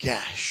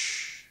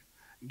Gash.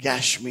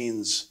 Gash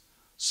means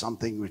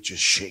something which is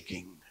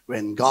shaking.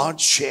 When God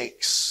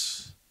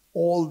shakes,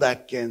 all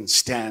that can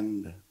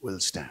stand will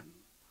stand.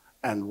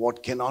 And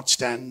what cannot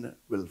stand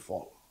will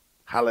fall.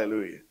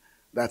 Hallelujah.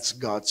 That's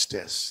God's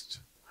test.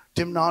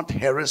 Timnath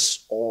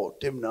Heres or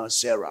Timnath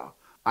Serah,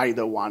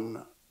 either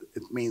one,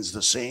 it means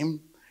the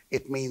same.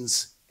 It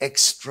means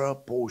extra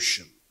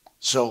portion.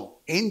 So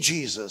in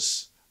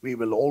Jesus, we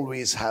will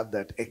always have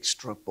that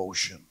extra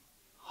portion.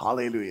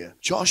 Hallelujah.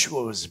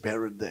 Joshua was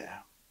buried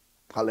there.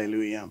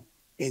 Hallelujah.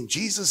 In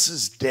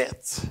Jesus'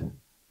 death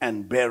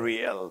and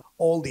burial,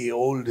 all the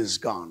old is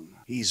gone.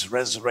 He's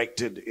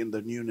resurrected in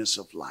the newness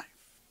of life.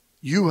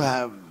 You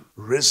have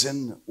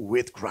risen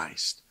with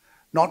Christ.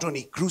 Not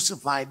only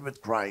crucified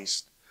with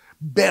Christ,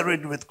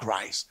 buried with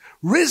Christ,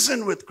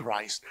 risen with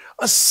Christ,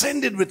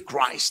 ascended with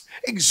Christ,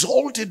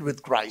 exalted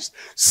with Christ,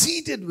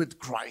 seated with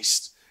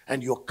Christ,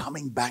 and you're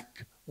coming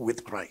back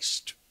with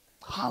Christ.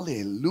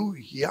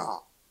 Hallelujah.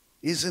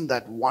 Isn't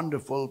that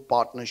wonderful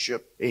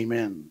partnership?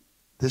 Amen.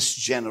 This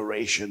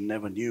generation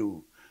never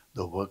knew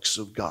the works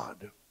of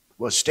God.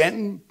 Verse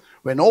 10,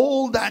 when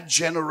all that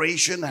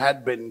generation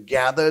had been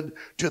gathered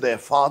to their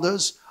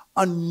fathers,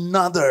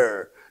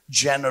 another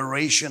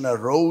generation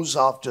arose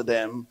after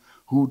them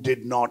who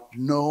did not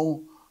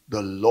know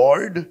the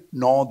Lord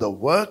nor the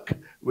work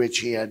which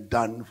he had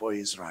done for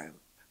Israel.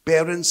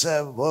 Parents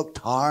have worked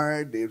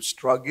hard, they've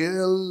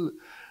struggled.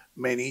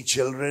 Many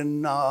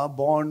children are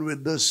born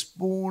with the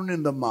spoon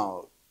in the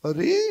mouth.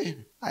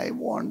 Arey, I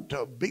want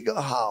a bigger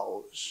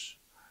house.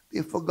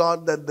 They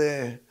forgot that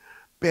their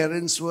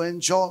parents were in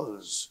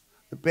chawls.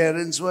 The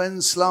parents were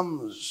in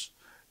slums.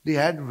 They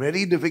had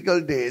very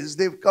difficult days.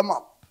 They've come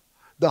up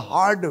the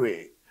hard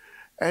way.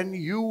 And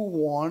you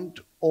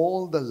want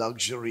all the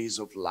luxuries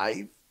of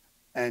life,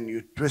 and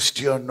you twist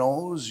your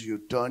nose, you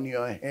turn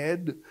your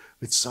head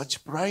with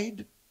such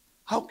pride.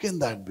 How can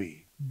that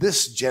be?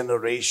 This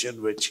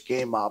generation which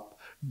came up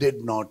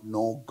did not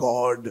know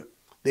God.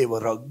 They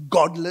were a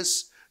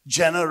godless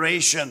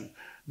generation.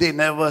 They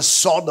never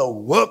saw the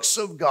works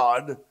of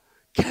God.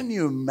 Can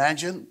you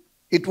imagine?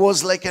 It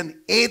was like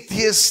an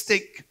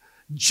atheistic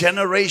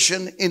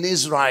generation in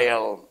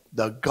Israel.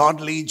 The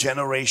godly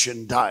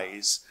generation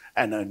dies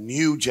and a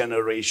new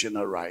generation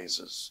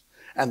arises.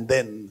 And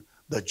then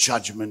the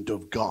judgment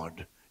of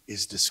God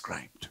is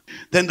described.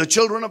 Then the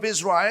children of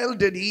Israel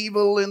did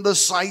evil in the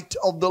sight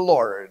of the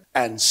Lord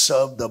and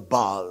served the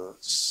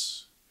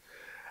Baals.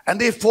 And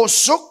they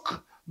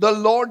forsook the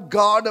Lord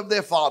God of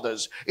their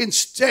fathers.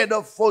 Instead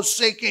of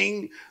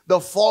forsaking the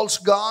false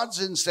gods,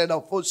 instead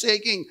of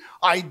forsaking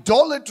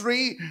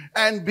idolatry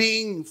and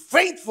being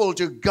faithful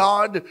to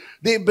God,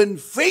 they've been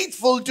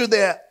faithful to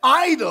their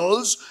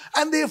idols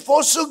and they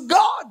forsook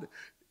God.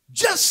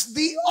 Just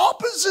the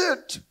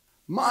opposite.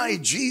 My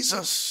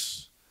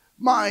Jesus,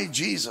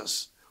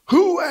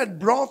 who had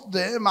brought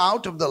them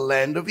out of the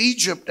land of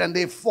Egypt, and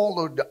they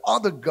followed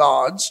other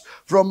gods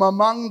from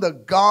among the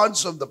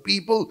gods of the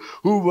people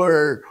who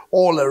were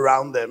all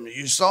around them.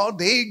 You saw,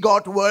 they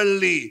got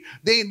worldly.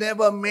 They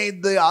never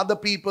made the other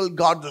people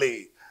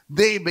godly.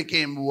 They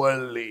became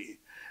worldly.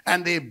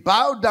 And they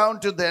bowed down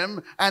to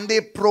them, and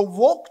they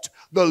provoked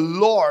the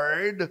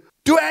Lord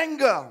to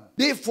anger.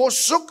 They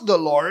forsook the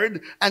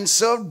Lord and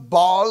served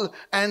Baal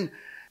and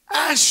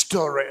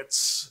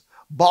Ashtoreths.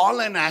 Baal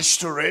and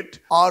Ashtoreth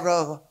are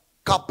a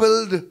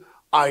coupled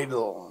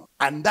idol.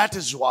 And that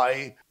is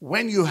why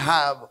when you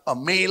have a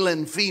male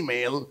and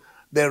female,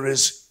 there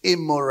is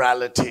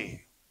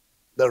immorality.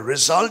 The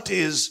result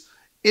is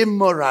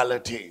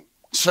immorality.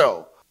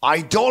 So,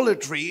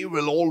 idolatry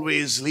will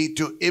always lead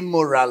to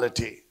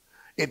immorality.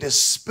 It is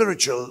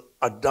spiritual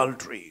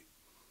adultery.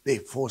 They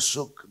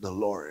forsook the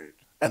Lord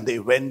and they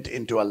went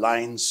into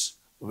alliance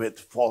with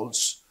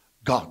false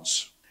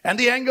gods. And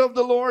the anger of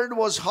the Lord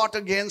was hot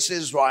against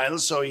Israel,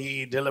 so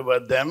he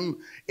delivered them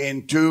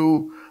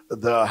into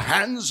the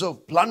hands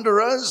of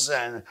plunderers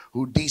and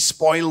who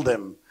despoiled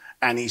them.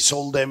 And he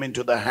sold them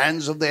into the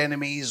hands of the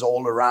enemies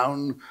all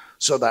around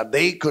so that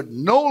they could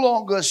no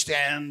longer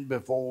stand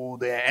before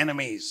their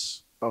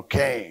enemies.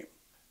 Okay.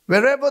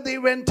 Wherever they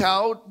went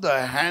out, the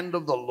hand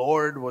of the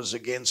Lord was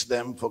against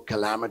them for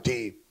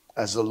calamity,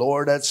 as the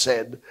Lord had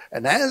said,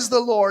 and as the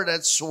Lord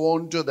had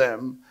sworn to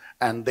them,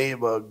 and they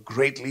were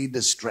greatly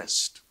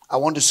distressed. I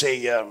want to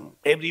say,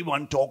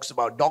 everyone talks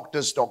about,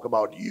 doctors talk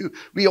about you.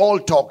 We all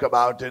talk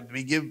about it.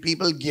 We give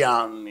people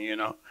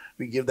gyan,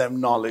 we give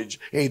them knowledge.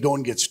 Hey,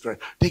 don't get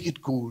stressed. Take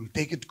it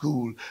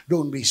cool.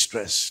 Don't be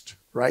stressed,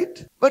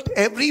 right? But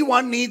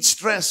everyone needs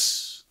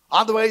stress.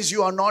 Otherwise,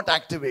 you are not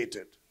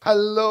activated.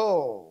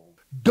 Hello.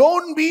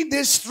 Don't be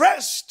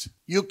distressed.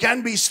 You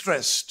can be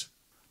stressed.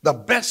 The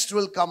best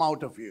will come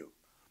out of you.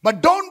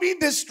 But don't be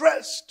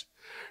distressed.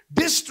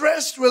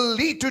 Distress will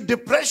lead to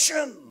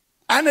depression.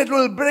 and it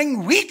will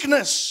bring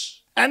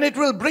weakness, and it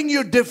will bring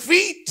you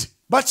defeat.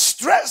 But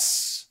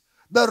stress,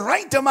 the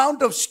right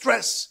amount of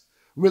stress,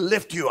 will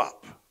lift you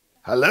up.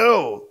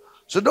 Hello?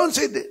 So don't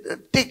say,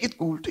 take it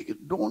cool, take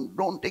it.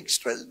 Don't take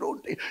stress.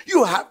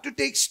 You have to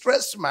take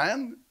stress,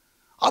 man.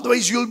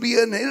 Otherwise, you'll be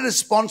an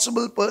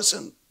irresponsible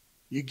person.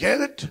 You get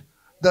it?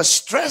 The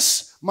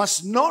stress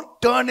must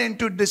not turn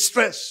into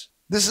distress.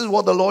 This is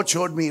what the Lord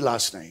showed me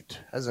last night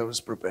as I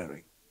was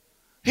preparing.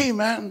 Hey,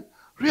 man,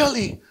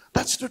 really,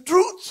 that's the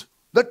truth.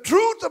 The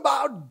truth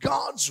about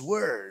God's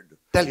word.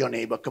 Tell your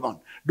neighbor, come on,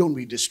 don't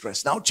be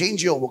distressed. Now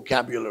change your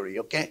vocabulary,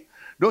 okay?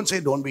 Don't say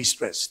don't be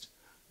stressed.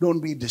 Don't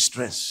be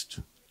distressed.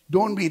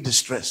 Don't be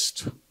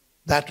distressed.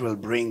 That will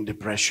bring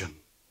depression.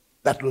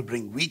 That will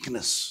bring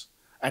weakness,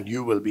 and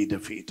you will be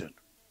defeated.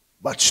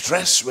 But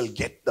stress will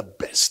get the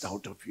best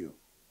out of you.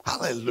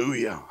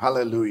 Hallelujah,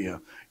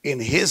 hallelujah. In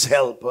His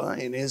help,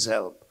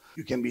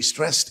 you can be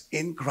stressed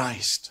in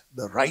Christ,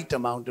 the right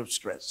amount of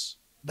stress.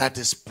 That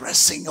is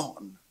pressing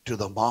on to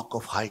the mark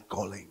of high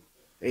calling.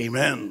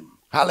 Amen.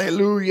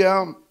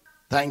 Hallelujah.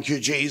 Thank you,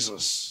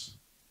 Jesus.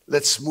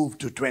 Let's move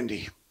to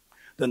 20.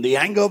 Then the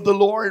anger of the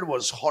Lord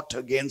was hot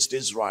against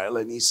Israel,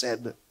 and He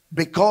said,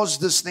 because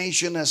this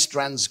nation has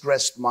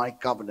transgressed my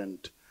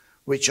covenant,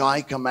 which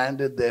I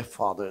commanded their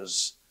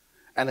fathers,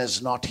 and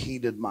has not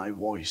heeded my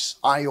voice,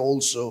 I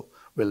also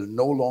will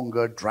no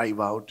longer drive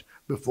out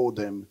before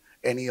them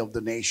any of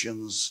the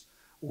nations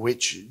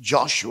which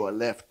Joshua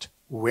left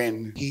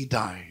when he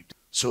died,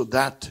 so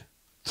that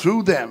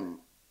through them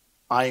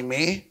I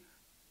may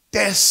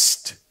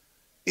test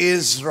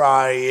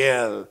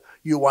Israel.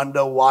 You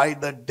wonder why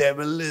the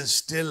devil is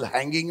still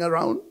hanging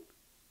around?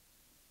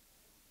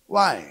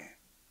 Why?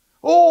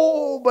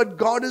 Oh, but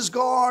God is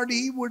God.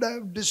 He would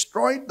have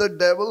destroyed the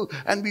devil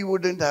and we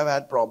wouldn't have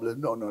had problems.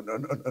 No.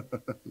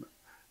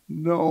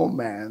 No,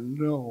 man,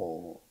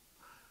 no.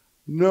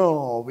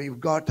 No, we've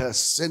got a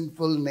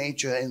sinful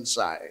nature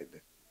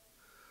inside.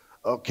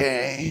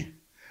 Okay?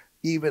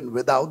 Even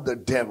without the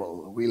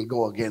devil, we'll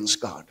go against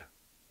God.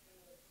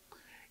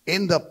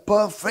 In the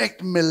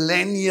perfect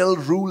millennial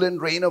rule and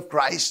reign of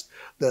Christ,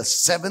 the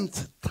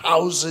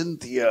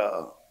 7,000th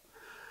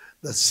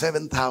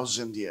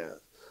year,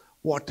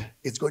 what?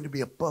 It's going to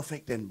be a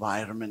perfect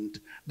environment.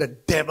 The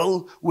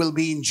devil will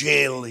be in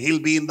jail. He'll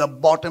be in the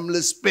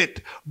bottomless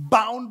pit,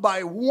 bound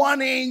by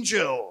one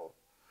angel.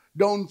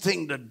 Don't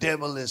think the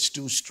devil is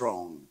too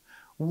strong.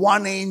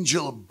 One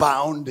angel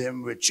bound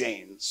him with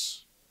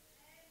chains.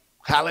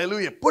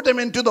 Hallelujah. Put him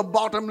into the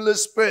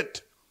bottomless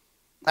pit.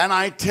 And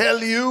I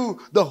tell you,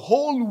 the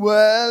whole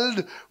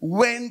world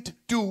went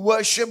to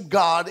worship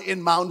God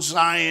in Mount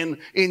Zion,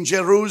 in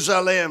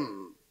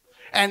Jerusalem.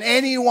 And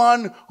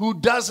anyone who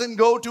doesn't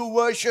go to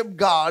worship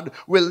God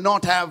will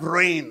not have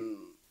rain.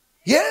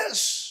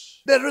 Yes,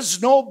 there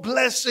is no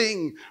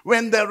blessing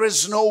when there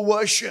is no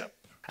worship.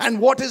 And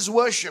what is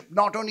worship?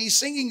 Not only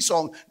singing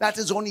song, that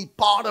is only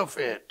part of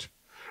it.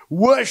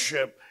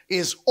 Worship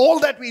is all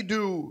that we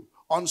do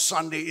on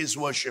Sunday is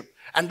worship.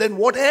 And then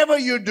whatever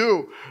you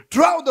do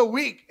throughout the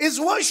week is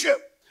worship.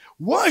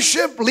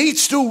 Worship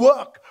leads to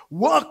work.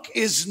 Work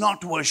is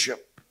not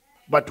worship.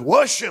 But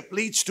worship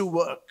leads to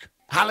work.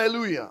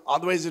 Hallelujah.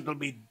 Otherwise it will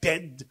be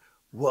dead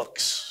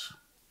works.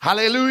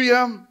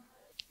 Hallelujah.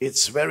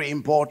 It's very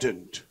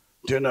important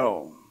to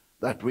know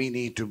that we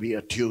need to be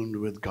attuned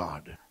with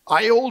God.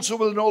 I also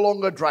will no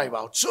longer drive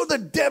out. So the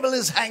devil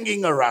is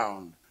hanging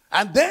around.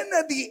 And then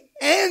at the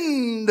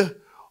end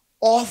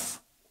of,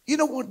 you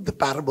know what the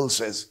parable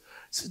says?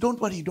 It says,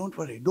 don't worry.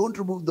 Don't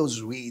remove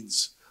those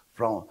weeds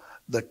from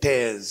the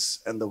tares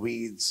and the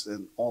weeds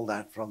and all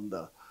that from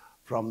the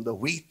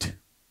wheat.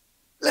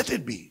 Let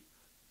it be.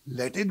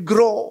 Let it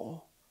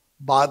grow.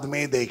 Baad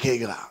mein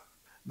dekhega.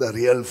 The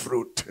real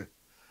fruit.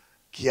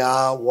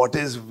 What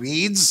is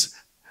weeds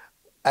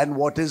and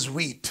what is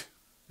wheat?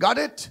 Got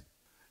it?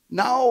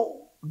 Now,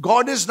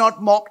 God is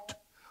not mocked.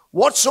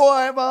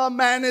 Whatsoever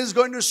man is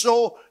going to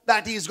sow,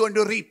 that he is going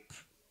to reap.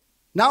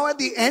 Now, at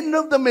the end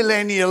of the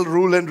millennial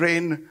rule and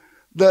reign,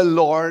 the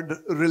Lord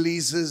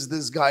releases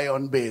this guy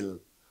on bail.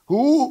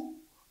 Who?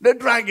 The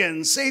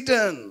dragon,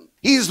 Satan.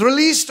 He's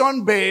released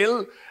on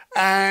bail,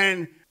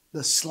 and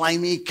the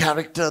slimy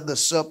character, the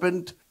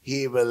serpent,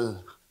 he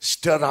will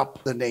stir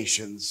up the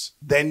nations.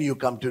 Then you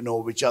come to know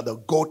which are the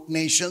goat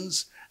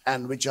nations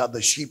and which are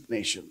the sheep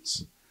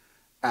nations.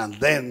 And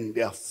then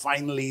they are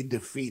finally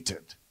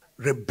defeated.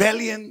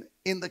 Rebellion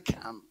in the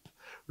camp.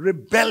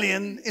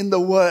 Rebellion in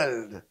the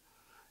world.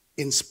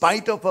 In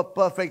spite of a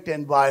perfect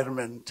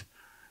environment,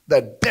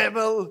 the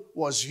devil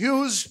was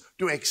used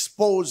to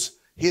expose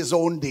his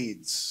own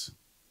deeds.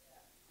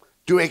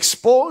 To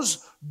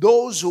expose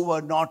those who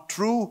were not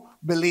true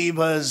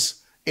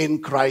believers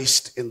in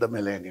Christ in the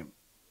millennium.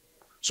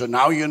 So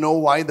now you know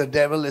why the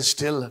devil is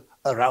still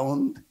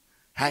around,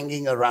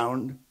 hanging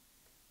around,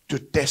 to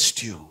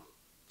test you.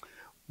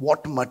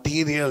 What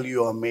material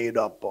you are made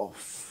up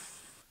of.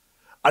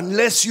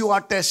 Unless you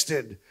are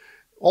tested,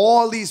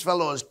 all these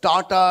fellows,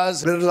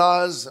 Tatas,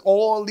 Birlas,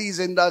 all these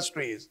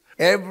industries,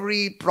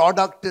 every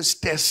product is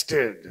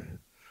tested.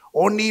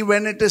 Only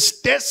when it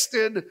is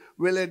tested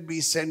will it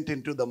be sent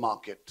into the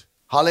market.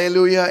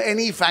 Hallelujah.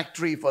 Any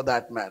factory for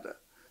that matter.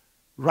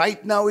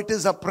 Right now it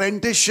is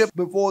apprenticeship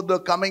before the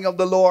coming of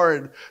the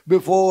Lord.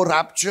 Before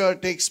rapture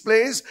takes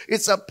place,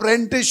 it's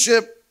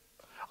apprenticeship.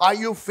 Are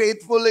you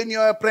faithful in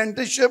your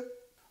apprenticeship?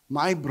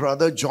 My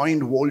brother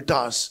joined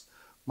Voltas,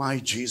 my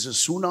Jesus,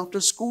 soon after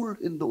school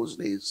in those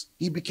days.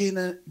 He became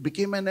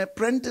an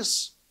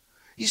apprentice.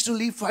 He used to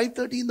leave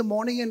 5:30 in the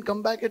morning and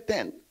come back at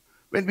 10.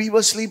 When we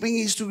were sleeping,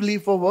 he used to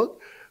leave for work.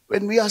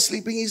 When we are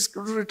sleeping, he used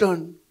to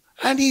return.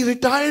 And he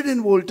retired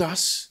in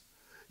Voltas.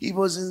 He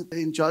was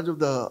in charge of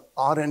the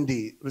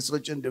R&D,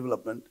 research and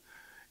development,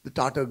 the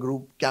Tata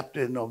Group,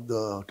 captain of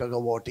the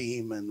tug-of-war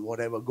team and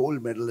whatever,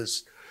 gold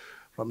medalist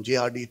from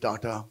JRD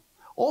Tata.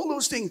 All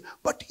those things.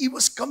 But he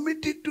was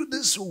committed to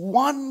this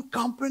one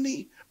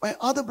company. My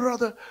other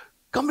brother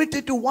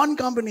committed to one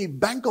company,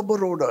 Bank of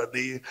Baroda.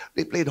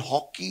 They played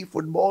hockey,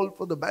 football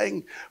for the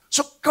bank.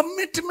 So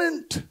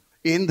commitment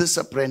in this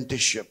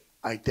apprenticeship,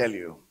 I tell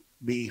you,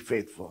 be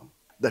faithful.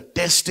 The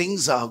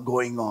testings are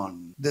going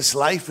on. This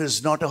life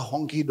is not a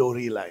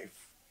honky-dory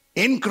life.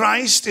 In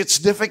Christ, it's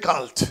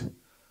difficult.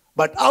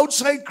 But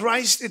outside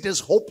Christ, it is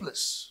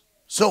hopeless.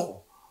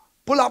 So,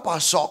 pull up our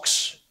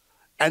socks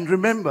and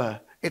remember,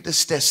 it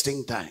is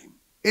testing time.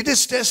 It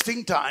is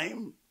testing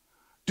time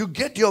to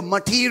get your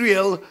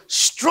material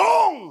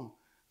strong,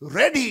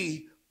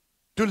 ready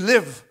to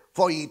live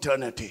for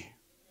eternity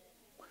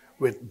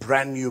with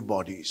brand new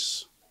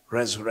bodies,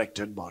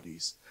 resurrected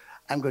bodies.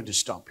 I'm going to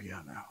stop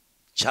here now.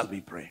 Shall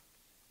we pray?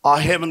 Our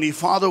Heavenly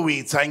Father,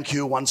 we thank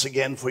you once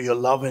again for your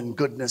love and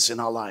goodness in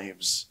our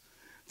lives.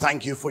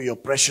 Thank you for your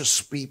precious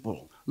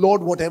people.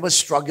 Lord, whatever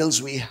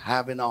struggles we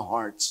have in our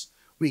hearts,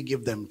 we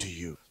give them to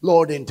you.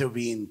 Lord,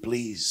 intervene,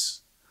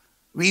 please.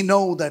 We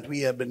know that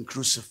we have been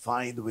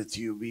crucified with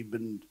you. We've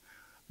been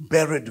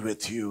buried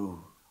with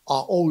you.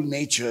 Our old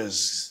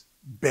natures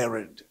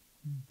buried,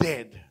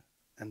 dead,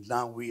 and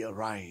now we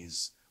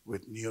arise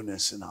with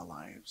newness in our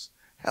lives.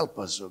 Help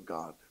us, O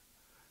God,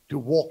 to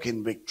walk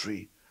in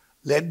victory,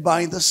 led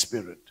by the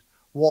Spirit,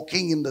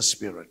 walking in the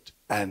Spirit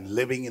and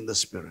living in the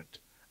Spirit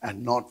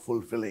and not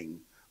fulfilling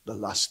the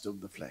lust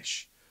of the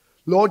flesh.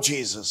 Lord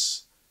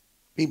Jesus,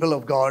 people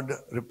of God,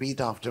 repeat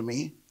after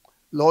me.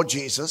 Lord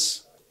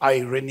Jesus, I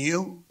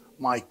renew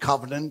my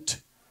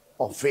covenant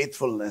of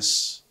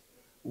faithfulness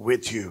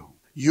with you.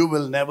 You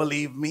will never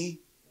leave me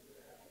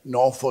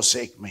nor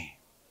forsake me.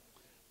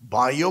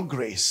 By your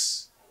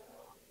grace,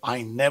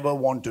 I never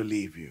want to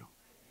leave you.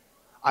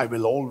 I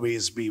will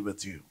always be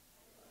with you,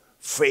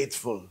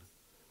 faithful,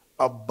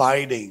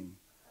 abiding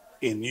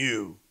in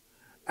you,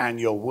 and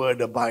your word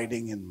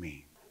abiding in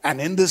me.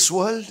 And in this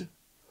world,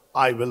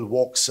 I will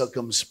walk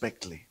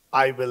circumspectly.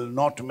 I will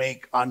not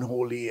make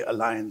unholy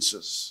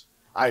alliances.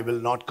 I will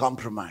not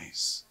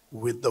compromise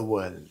with the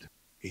world.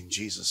 In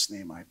Jesus'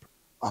 name I pray.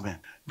 Amen.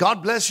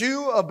 God bless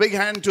you. A big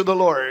hand to the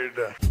Lord.